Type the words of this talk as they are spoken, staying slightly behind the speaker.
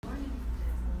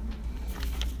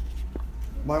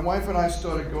My wife and I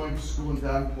started going to school in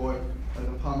Davenport at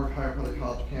the Palmer Chiropractic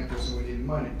College campus, and we needed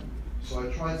money. So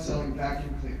I tried selling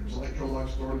vacuum cleaners,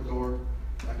 Electrolux, door to door.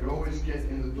 I could always get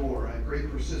in the door. I had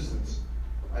great persistence.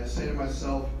 I'd say to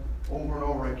myself over and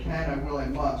over, I can, I will, I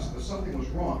must. But something was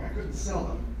wrong. I couldn't sell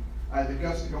them. I had the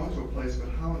guts to go into a place, but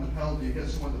how in the hell do you get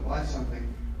someone to buy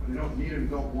something when they don't need it and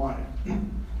don't want it?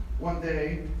 One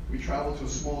day, we traveled to a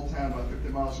small town about 50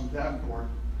 miles from Davenport,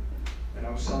 and I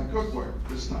was selling cookware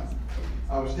this time.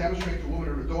 I was demonstrating to a woman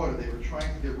and her daughter. They were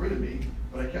trying to get rid of me,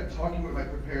 but I kept talking with my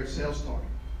prepared sales talk.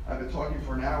 I've been talking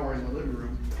for an hour in the living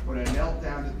room when I knelt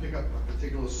down to pick up a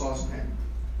particular saucepan.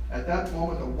 At that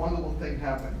moment, a wonderful thing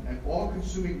happened, and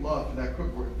all-consuming love for that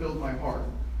cookware filled my heart.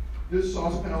 This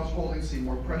saucepan I was holding seemed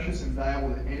more precious and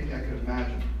valuable than anything I could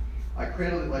imagine. I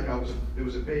cradled it like it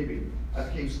was a baby. I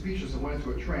became speechless and went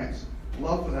into a trance.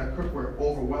 Love for that cookware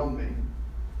overwhelmed me.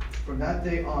 From that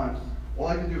day on, all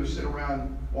I could do was sit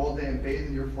around all day and bathe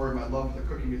in the euphoria of my love for the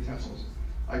cooking utensils.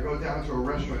 I go down to a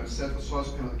restaurant and set the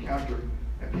saucepan on the counter,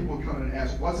 and people would come in and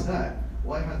ask, "What's that?"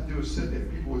 All I had to do was sit there.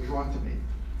 People were drawn to me.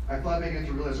 I finally began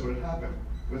to realize what had happened.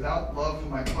 Without love for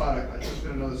my product, I'd just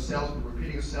been another salesman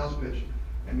repeating a sales pitch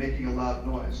and making a loud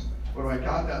noise. But when I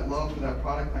got that love for that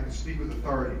product, I could speak with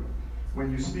authority.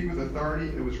 When you speak with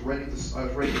authority, I was ready to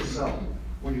sell.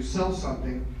 When you sell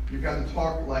something, you've got to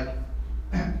talk like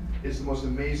it's the most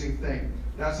amazing thing.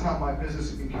 That's how my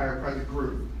business in chiropractic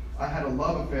grew. I had a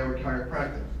love affair with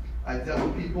chiropractic. I dealt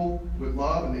with people with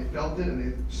love, and they felt it, and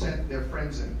they sent their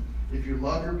friends in. If you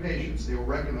love your patients, they will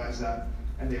recognize that,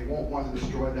 and they won't want to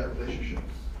destroy that relationship.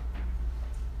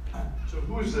 So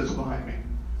who is this behind me?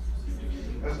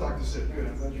 That's Dr. Sid. Good,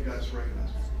 I'm glad you guys recognize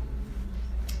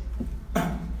me.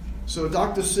 So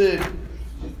Dr. Sid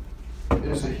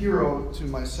is a hero to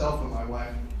myself and my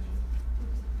wife.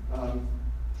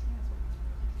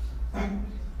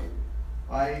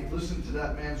 I listened to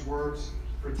that man's words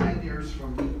for 10 years,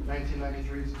 from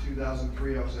 1993 to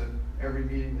 2003. I was at every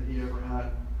meeting that he ever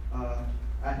had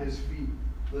at his feet,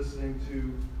 listening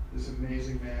to this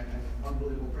amazing man and the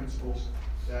unbelievable principles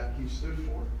that he stood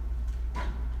for.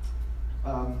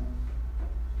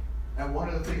 And one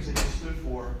of the things that he stood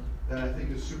for that I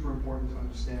think is super important to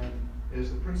understand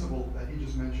is the principle that he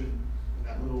just mentioned in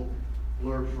that little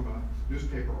blurb from a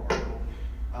newspaper article,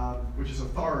 which is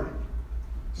authority,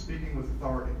 speaking with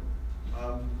authority.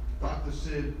 Dr.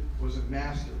 Sid was a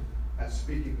master at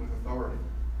speaking with authority.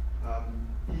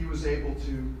 He was able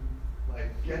to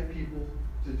get people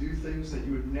to do things that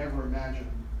you would never imagine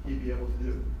he'd be able to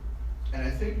do. And I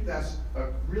think that's a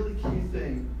really key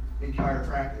thing in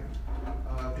chiropractic,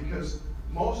 because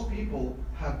most people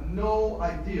have no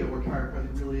idea what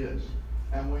chiropractic really is.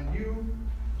 And when you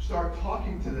start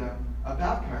talking to them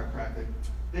about chiropractic,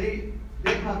 they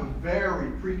have a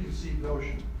very preconceived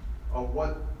notion of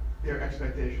what their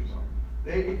expectations are.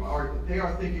 They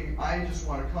are thinking, I just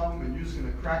want to come and you're just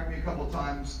going to crack me a couple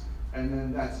times and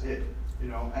then that's it,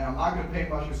 and I'm not going to pay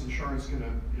much because insurance is going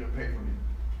to pay for me.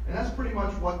 And that's pretty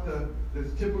much what the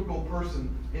typical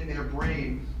person in their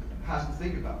brain has to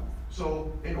think about.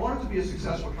 So in order to be a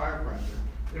successful chiropractor,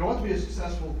 in order to be a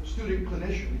successful student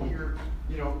clinician here,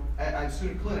 at a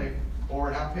student clinic or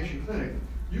an outpatient clinic,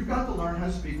 you've got to learn how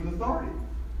to speak with authority,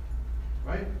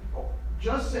 right?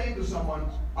 Just saying to someone,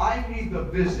 I need the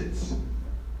visits,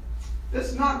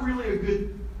 that's not really a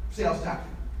good sales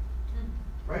tactic,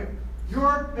 right?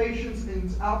 Your patients in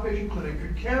outpatient clinic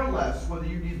could care less whether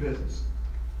you need visits,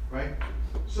 right?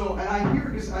 So, and I hear,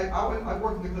 because I've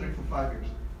worked in the clinic for 5 years,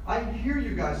 I hear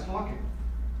you guys talking,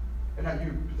 and not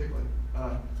you particularly,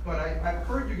 but I've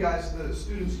heard you guys, the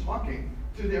students, talking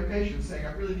to their patients saying,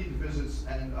 I really need the visits,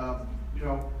 and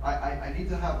I need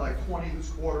to have 20 this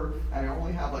quarter, and I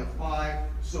only have 5,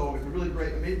 so it'd be really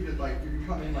great. Maybe you can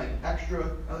come in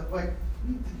extra.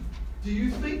 Do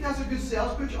you think that's a good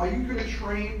sales pitch? Are you going to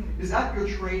train? Is that your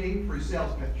training for your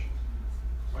sales pitch?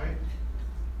 Right?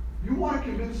 You want to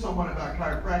convince someone about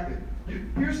chiropractic.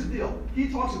 Here's the deal. He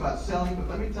talks about selling, but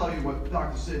let me tell you what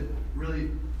Dr. Sid really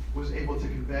was able to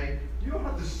convey. You don't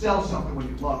have to sell something when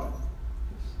you love it.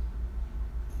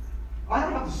 I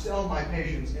don't have to sell my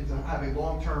patients into having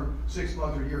long-term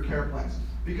 6-month or year care plans,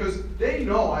 because they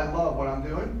know I love what I'm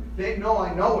doing, they know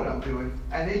I know what I'm doing,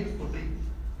 and they just believe me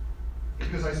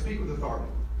because I speak with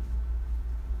authority.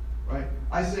 Right?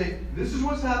 I say, this is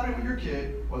what's happening with your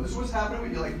kid, or this is what's happening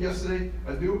with you. Like yesterday,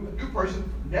 a new person,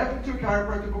 never been to a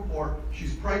chiropractor before,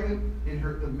 she's pregnant in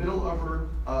the middle of her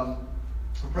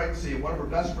pregnancy, and one of her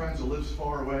best friends who lives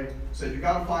far away said, you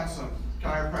got to find some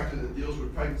chiropractor that deals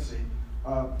with pregnancy.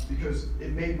 Because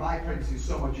it made my pregnancy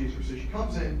so much easier. So she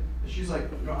comes in, and she's like,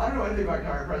 I don't know anything about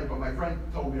chiropractic, but my friend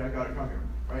told me I got to come here.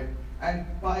 right? And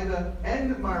by the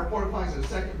end of my report of findings, the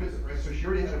second visit, right? So she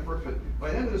already had a first visit.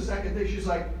 By the end of the second thing, she's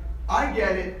like, I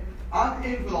get it. I'm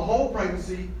in for the whole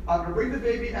pregnancy. I'm going to bring the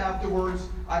baby afterwards.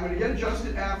 I'm going to get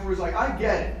adjusted afterwards. Like, I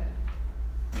get it.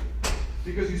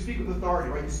 Because you speak with authority,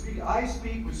 right? I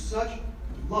speak with such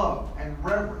love and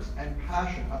reverence and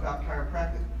passion about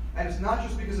chiropractic. And it's not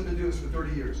just because I've been doing this for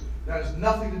 30 years. That has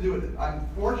nothing to do with it. I'm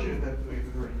fortunate that I've been doing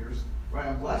it for 30 years, right?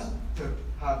 I'm blessed to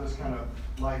have this kind of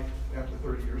life after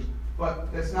 30 years.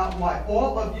 But that's not why.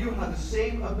 All of you have the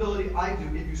same ability I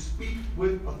do if you speak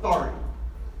with authority.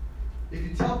 If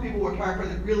you tell people what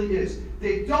chiropractic really is,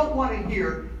 they don't want to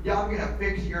hear, yeah, I'm going to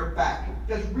fix your back.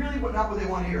 That's really not what they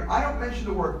want to hear. I don't mention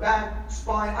the word back,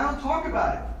 spine. I don't talk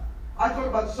about it. I talk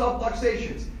about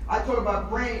subluxations. I talk about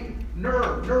brain,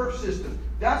 nerve system.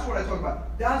 That's what I talk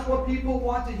about. That's what people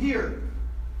want to hear.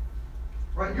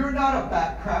 Right? You're not a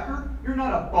back cracker. You're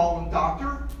not a bone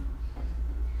doctor.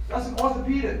 That's an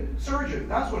orthopedic surgeon.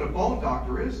 That's what a bone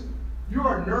doctor is.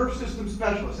 You're a nerve system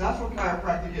specialist. That's what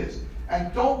chiropractic is.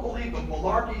 And don't believe the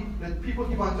malarkey that people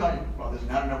keep on telling you, well, there's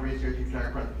not enough research in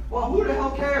chiropractic. Well, who the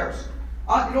hell cares?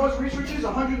 You know what research is?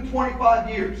 125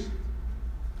 years.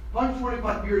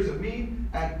 125 years of me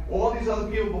and all these other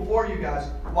people before you guys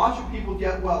watching people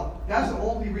get well. That's the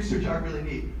only research I really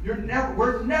need. We're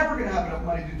never going to have enough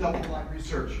money to do double-blind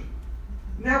research.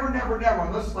 Never,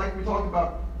 unless, like we talked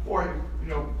about before,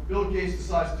 Bill Gates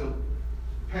decides to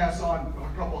pass on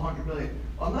a couple $100 million.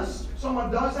 Unless someone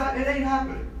does that, it ain't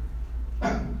happening.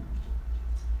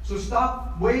 So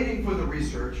stop waiting for the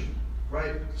research,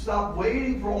 right? Stop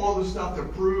waiting for all the stuff to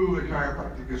prove that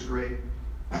chiropractic is great.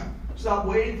 Stop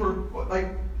waiting for,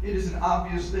 it is an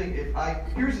obvious thing.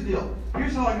 Here's the deal.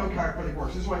 Here's how I know chiropractic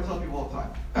works. This is what I tell people all the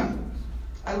time.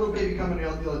 I had a little baby coming in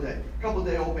the other day, a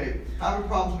couple-day-old baby, having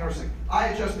problems nursing. I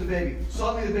adjust the baby.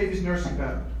 Suddenly the baby's nursing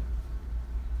better.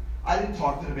 I didn't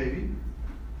talk to the baby.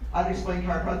 I didn't explain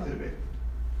chiropractic to the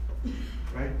baby.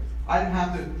 Right? I didn't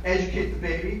have to educate the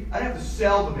baby. I didn't have to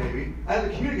sell the baby. I had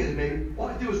to communicate to the baby. All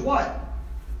I did was what?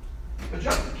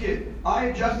 Adjust the kid. I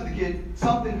adjusted the kid.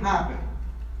 Something happened.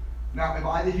 Now, am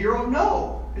I the hero?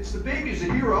 No. It's the baby's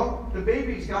the hero. The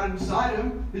baby's got it inside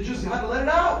him. They just had to let it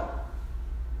out.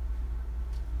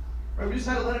 Right? We just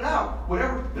had to let it out.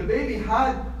 Whatever, the baby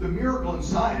had the miracle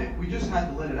inside it. We just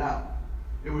had to let it out.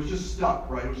 It was just stuck,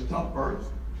 right? It was a tough birth.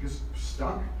 It was just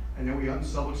stuck. And then we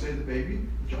unsubluxated the baby,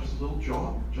 just a little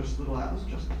jaw, just a little atlas,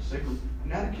 just a sacrum.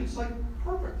 And now the kid's like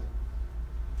perfect.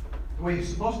 The way he's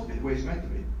supposed to be, the way he's meant to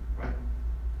be, right?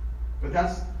 But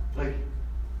that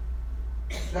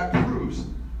proves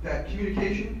that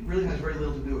communication really has very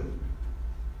little to do with it.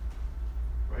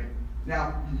 Right?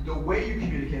 Now, the way you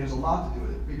communicate has a lot to do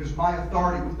with it. Because my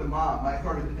authority with the mom, my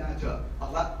authority with the dad,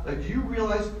 do you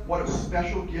realize what a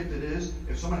special gift it is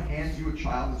if someone hands you a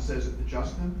child and says,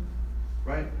 adjust them?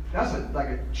 Right? That's like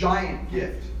a giant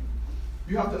gift.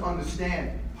 You have to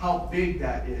understand how big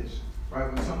that is.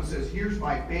 Right? When someone says, here's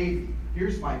my baby,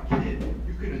 here's my kid,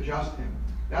 you can adjust him.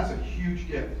 That's a huge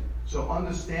gift. So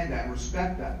understand that and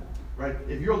respect that. Right?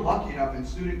 If you're lucky enough in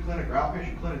student clinic or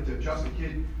outpatient clinic to adjust a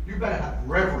kid, you better have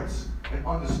reverence and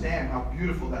understand how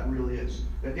beautiful that really is.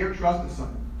 That they're trusting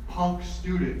some punk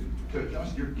student to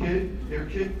adjust their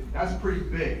kid, that's pretty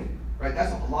big. Right?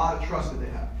 That's a lot of trust that they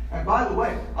have. And by the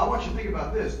way, I want you to think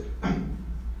about this.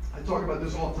 I talk about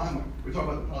this all the time when we talk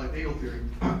about the polyvagal theory.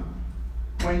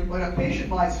 When a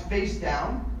patient lies face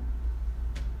down,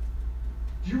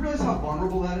 do you realize how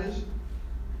vulnerable that is?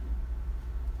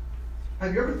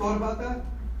 Have you ever thought about that?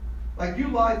 Like you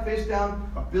lie face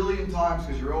down a billion times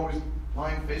because you're always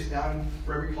lying face down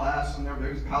for every class and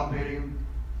everything's palpating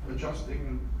and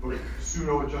adjusting and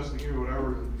pseudo-adjusting you or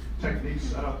whatever, techniques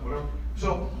set up, whatever.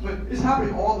 So, but it's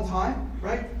happening all the time,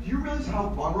 right? Do you realize how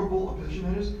vulnerable a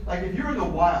position that is? Like if you're in the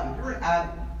wild, if you're an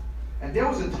animal, and there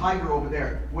was a tiger over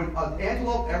there, would an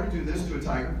antelope ever do this to a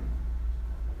tiger?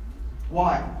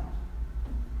 Why?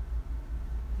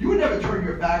 You would never turn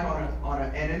your back on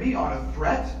an enemy, on a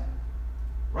threat,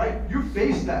 right? You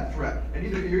face that threat, and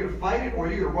either you're going to fight it or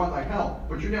you're going to run like hell,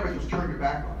 but you never just turn your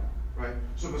back on it, right?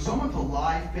 So for someone to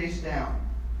lie face down,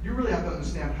 you really have to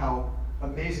understand how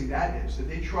amazing that is, that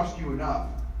they trust you enough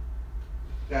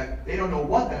that they don't know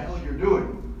what the hell you're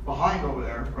doing behind over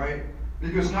there, right?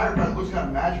 Because chiropractic looks kind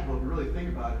of magical if you really think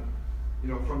about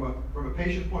it. From a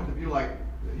patient's point of view, like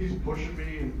he's pushing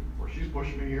me or she's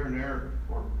pushing me here and there,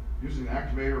 or using an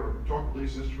activator or a torque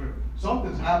release instrument.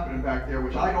 Something's happening back there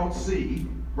which I don't see,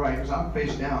 right? Because I'm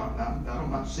face down,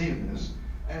 I'm not seeing this.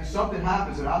 And something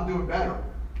happens and I'm doing better,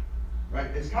 right?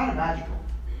 It's kind of magical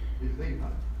if you think about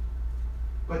it.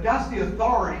 But that's the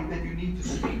authority that you need to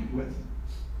speak with.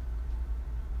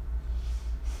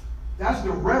 That's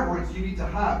the reverence you need to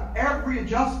have. Every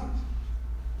adjustment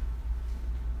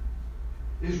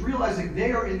is realizing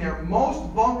they are in their most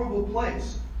vulnerable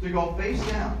place to go face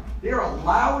down. They're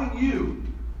allowing you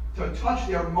to touch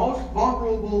their most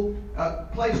vulnerable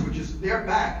place, which is their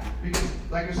back. Because,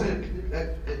 like I said,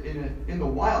 in the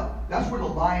wild, that's where the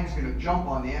lion's going to jump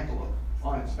on the antelope,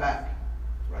 on its back,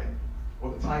 right? Or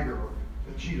the tiger, or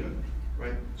the cheetah,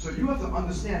 right? So you have to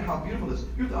understand how beautiful this is.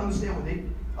 You have to understand when they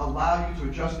allow you to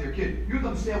adjust their kid. You have to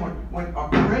understand when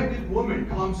a pregnant woman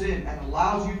comes in and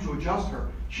allows you to adjust her,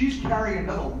 she's carrying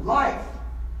another life.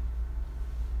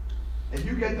 And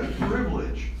you get the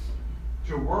privilege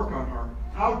to work on her.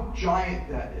 How giant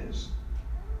that is,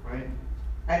 right?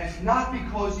 And it's not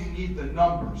because you need the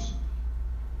numbers.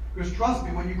 Because trust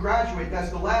me, when you graduate,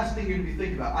 that's the last thing you're going to be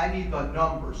thinking about. I need the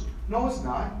numbers. No, it's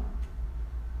not.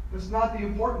 That's not the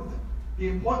important thing. The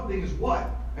important thing is what?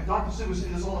 And Dr. Sid was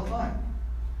saying this all the time.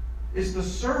 It's the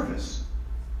service.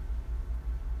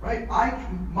 Right?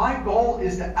 My goal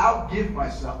is to outgive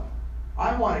myself.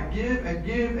 I want to give and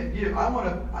give and give. I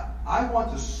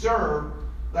want to serve,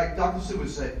 like Dr. Sid would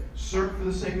say, serve for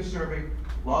the sake of serving,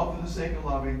 love for the sake of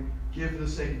loving, give for the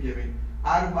sake of giving,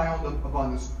 out of my own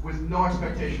abundance, with no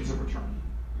expectations of return.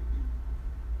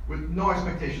 With no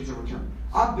expectations of return.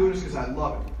 I'm doing this because I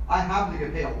love it. I happen to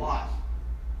get paid a lot.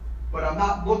 But I'm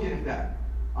not looking at that.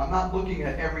 I'm not looking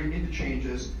at every interchange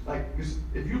as, like, because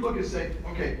if you look and say,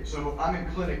 okay, so I'm in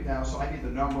clinic now, so I need the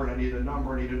number, and I need a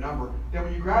number, I need a number. Then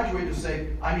when you graduate, you say,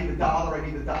 I need the dollar, I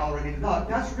need the dollar, I need the dollar.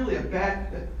 That's really a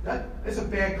bad, that's a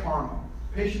bad karma.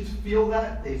 Patients feel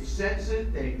that, they sense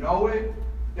it, they know it.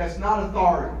 That's not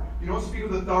authority. You don't speak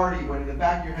with authority when in the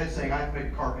back of your head saying, I have to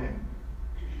make a car payment.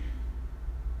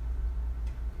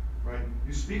 Right?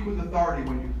 You speak with authority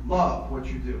when you love what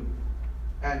you do.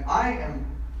 And I am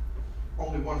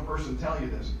only one person telling you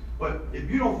this. But if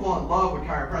you don't fall in love with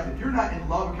chiropractic, if you're not in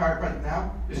love with chiropractic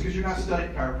now, it's because you're not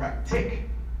studying chiropractic.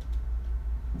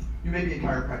 You may be in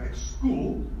chiropractic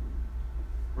school,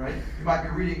 right? You might be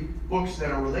reading books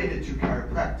that are related to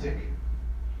chiropractic,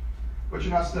 but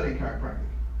you're not studying chiropractic,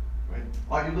 right?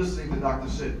 Are you listening to Dr.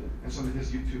 Sid and some of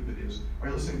his YouTube videos? Are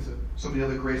you listening to some of the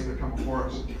other greats that come before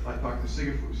us, like Dr.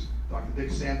 Sigafus, Dr.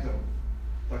 Dick Santo,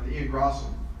 Dr. Ian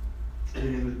Grossum,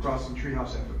 in the Grossum Treehouse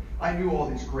effort? I knew all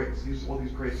these greats. All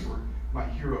these greats were my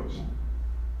heroes.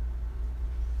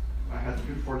 I had the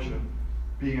good fortune of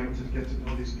being able to get to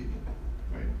know these people,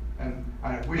 right? And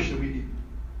I wish that we could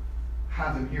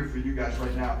have them here for you guys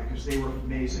right now because they were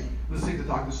amazing. Listening to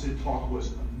Dr. Sid talk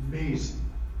was amazing.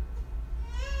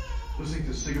 Listening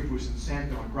to Sigafus and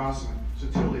Santo and Grossum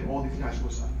and Sotilli and all these guys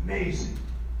was amazing.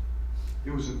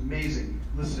 It was amazing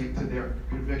listening to their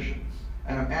conviction.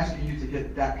 And I'm asking you to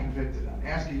get that convicted. I'm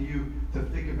asking you to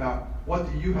think about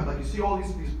what do you have. Like you see all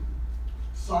these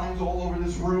signs all over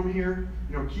this room here.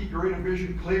 You know, keep your inner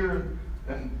vision clear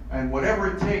and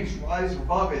whatever it takes, rise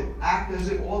above it, act as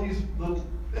it. All these little,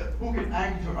 who can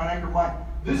act to an anchor mind?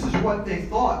 This is what they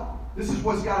thought. This is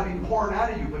what's got to be poured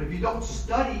out of you. But if you don't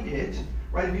study it,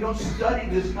 right? If you don't study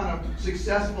this kind of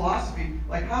success philosophy,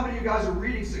 like how many of you guys are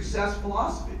reading success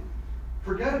philosophy?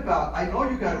 Forget about, I know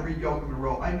you got to read Yoakum and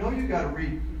Rowe. I know you got to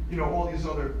read, you know, all these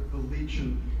other, the Leach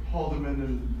and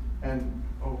Haldeman and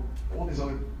all these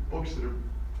other books that are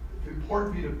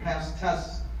important for you to pass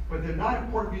tests, but they're not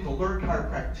important for you to learn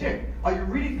chiropractic. Are you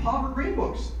reading Palmer Green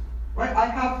books? Right? I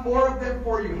have 4 of them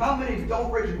for you. How many?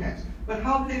 Don't raise your hands. But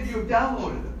how many of you have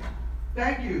downloaded them?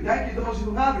 Thank you. Thank you those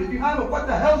who have it. If you haven't, what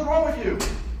the hell's wrong with you?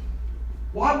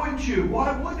 Why wouldn't you?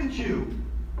 Why wouldn't you?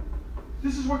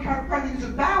 This is what chiropractic is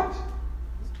about.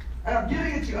 And I'm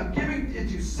giving it to you. I'm giving it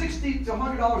to you $60 to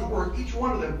 $100 worth, each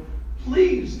one of them.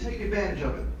 Please take advantage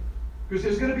of it. Because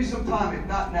there's going to be some time, if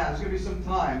not now, there's going to be some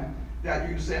time that you're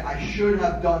going to say, I should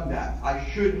have done that. I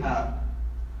should have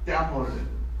downloaded it.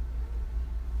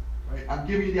 Right? I'm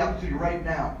giving you the opportunity right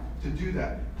now to do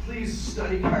that. Please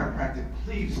study chiropractic.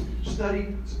 Please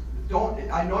study.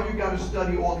 I know you got to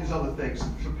study all these other things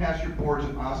to pass your boards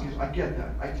and OSCEs. I get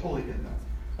that. I totally get that.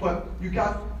 But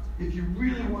if you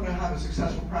really want to have a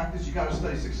successful practice, you got to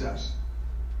study success.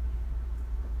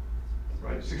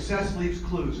 Right? Success leaves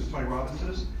clues, as Tony Robbins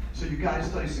says. So you got to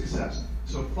study success.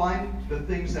 So find the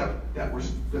things that were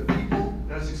the people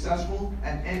that are successful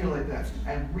and emulate that.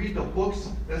 And read the books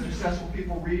that successful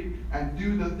people read and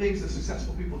do the things that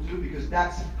successful people do because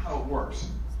that's how it works.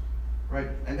 Right?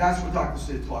 And that's what Dr.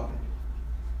 Sid taught me.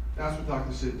 That's what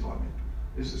Dr. Sid taught me.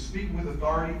 Is to speak with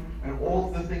authority and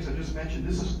all of the things I just mentioned.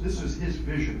 This is his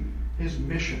vision. His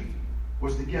mission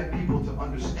was to get people to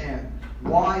understand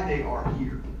why they are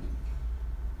here.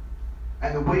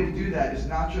 And the way to do that is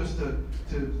not just to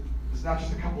It's not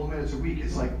just a couple of minutes a week.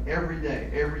 It's like every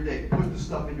day. Put this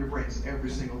stuff in your brains every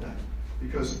single day.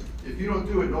 Because if you don't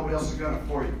do it, nobody else is going to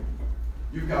for you.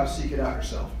 You've got to seek it out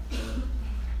yourself.